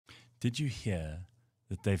Did you hear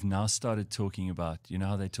that they've now started talking about, you know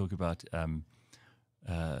how they talk about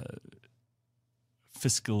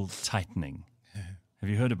fiscal tightening? Have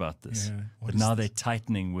you heard about this? Yeah. But now they're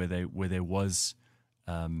tightening where there was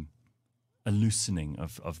a loosening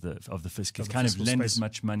of the fiscal. Kind of lend as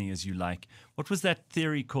much money as you like. What was that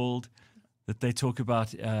theory called that they talk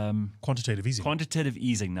about? Quantitative easing. Quantitative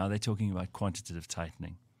easing. Now they're talking about quantitative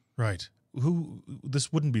tightening. Right.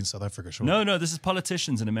 This wouldn't be in South Africa, sure. No, this is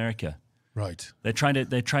politicians in America. Right. They're trying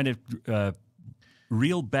to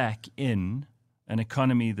reel back in an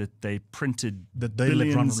economy that they printed that they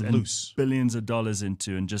let run loose billions of dollars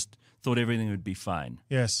into, and just thought everything would be fine.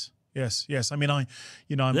 Yes. I mean,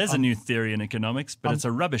 there's a new theory in economics, but it's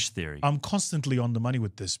a rubbish theory. I'm constantly on the money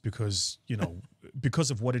with this because,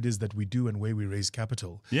 because of what it is that we do and where we raise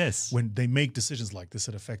capital. Yes. When they make decisions like this,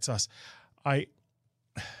 it affects us.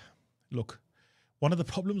 Look, one of the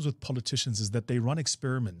problems with politicians is that they run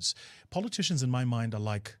experiments. Politicians, in my mind, are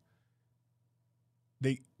like,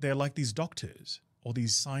 they're like these doctors or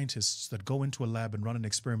these scientists that go into a lab and run an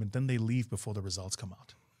experiment, then they leave before the results come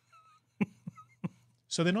out.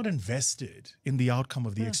 So they're not invested in the outcome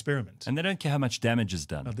of the experiment. And they don't care how much damage is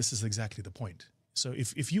done. Now, this is exactly the point. So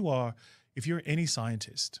if you're any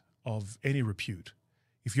scientist of any repute,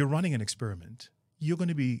 if you're running an experiment, you're going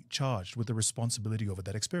to be charged with the responsibility over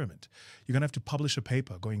that experiment. You're going to have to publish a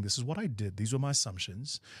paper going, this is what I did, these were my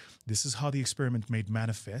assumptions, this is how the experiment made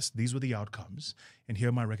manifest, these were the outcomes, and here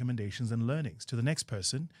are my recommendations and learnings. To the next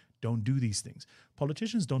person, don't do these things.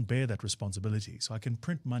 Politicians don't bear that responsibility. So I can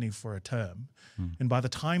print money for a term, and by the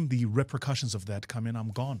time the repercussions of that come in,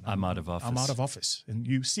 I'm gone. I'm out of office. I'm out of office. And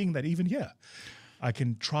you're seeing that even here. I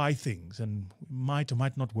can try things, and might or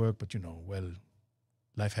might not work, but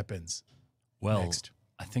life happens. Well, Next.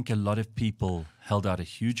 I think a lot of people held out a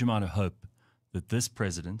huge amount of hope that this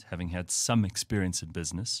president, having had some experience in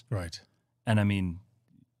business, right? And I mean,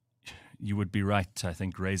 you would be right to, I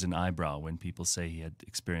think, raise an eyebrow when people say he had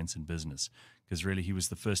experience in business, because really he was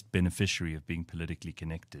the first beneficiary of being politically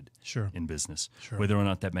connected in business. Sure. Whether or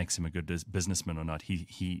not that makes him a good businessman or not,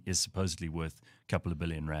 he is supposedly worth a couple of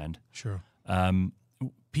billion rand. Sure.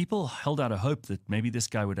 People held out a hope that maybe this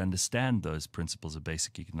guy would understand those principles of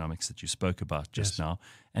basic economics that you spoke about just now,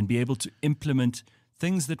 and be able to implement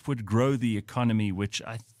things that would grow the economy, which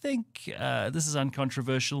I think, this is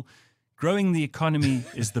uncontroversial, growing the economy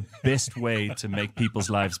is the best way to make people's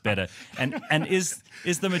lives better. And is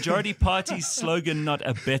the majority party's slogan not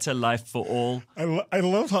a better life for all? I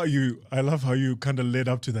love how you kind of led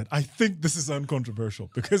up to that. I think this is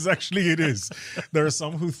uncontroversial because actually it is. There are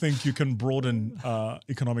some who think you can broaden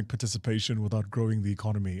economic participation without growing the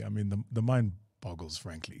economy. I mean, the mind boggles,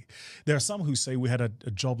 frankly. There are some who say we had a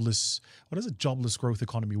jobless growth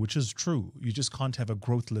economy, which is true. You just can't have a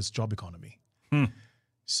growthless job economy.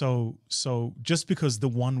 So just because the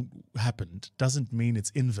one happened doesn't mean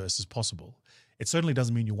its inverse is possible. It certainly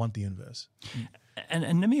doesn't mean you want the inverse.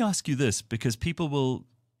 And let me ask you this, because people will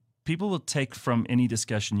take from any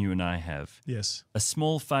discussion you and I have a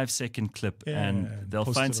small 5-second clip, and they'll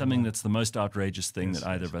find something that's the most outrageous thing that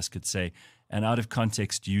either of us could say, and out of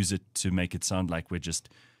context use it to make it sound like we're just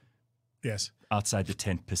outside the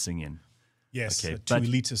tent pissing in. Yes, two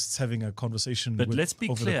elitists having a conversation let's be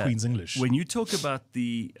over clear, the Queen's English. When you talk about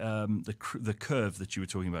the curve that you were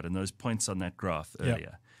talking about and those points on that graph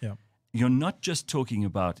earlier, you're not just talking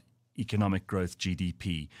about economic growth,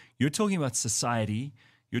 GDP. You're talking about society.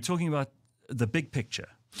 You're talking about the big picture.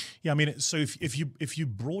 Yeah, I mean, so if you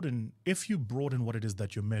broaden what it is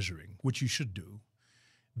that you're measuring, which you should do,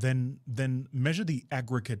 then measure the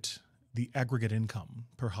aggregate income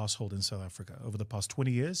per household in South Africa. Over the past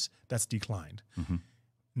 20 years, that's declined.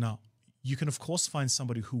 Now, you can, of course, find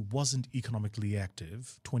somebody who wasn't economically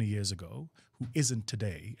active 20 years ago, who isn't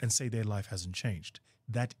today, and say their life hasn't changed.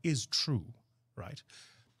 That is true, right?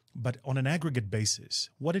 But on an aggregate basis,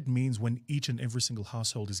 what it means when each and every single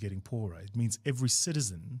household is getting poorer, it means every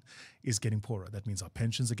citizen is getting poorer. That means our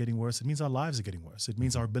pensions are getting worse. It means our lives are getting worse. It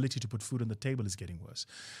means our ability to put food on the table is getting worse.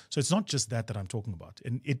 So it's not just that I'm talking about.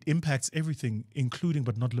 And it impacts everything, including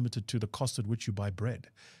but not limited to the cost at which you buy bread,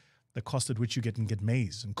 the cost at which you get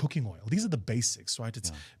maize and cooking oil. These are the basics, right?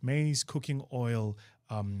 It's maize, cooking oil,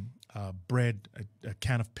 bread, a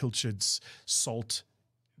can of pilchards, salt.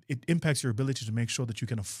 It impacts your ability to make sure that you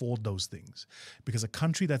can afford those things, because a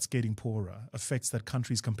country that's getting poorer affects that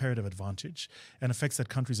country's comparative advantage and affects that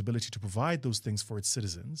country's ability to provide those things for its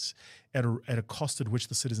citizens at a cost at which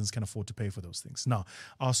the citizens can afford to pay for those things. Now,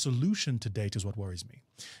 our solution to date is what worries me.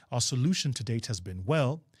 Our solution to date has been,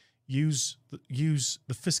 use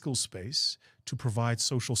the fiscal space to provide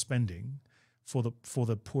social spending for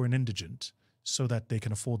the poor and indigent, so that they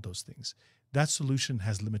can afford those things. That solution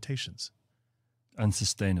has limitations.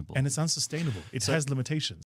 Unsustainable. And it's unsustainable. It has limitations.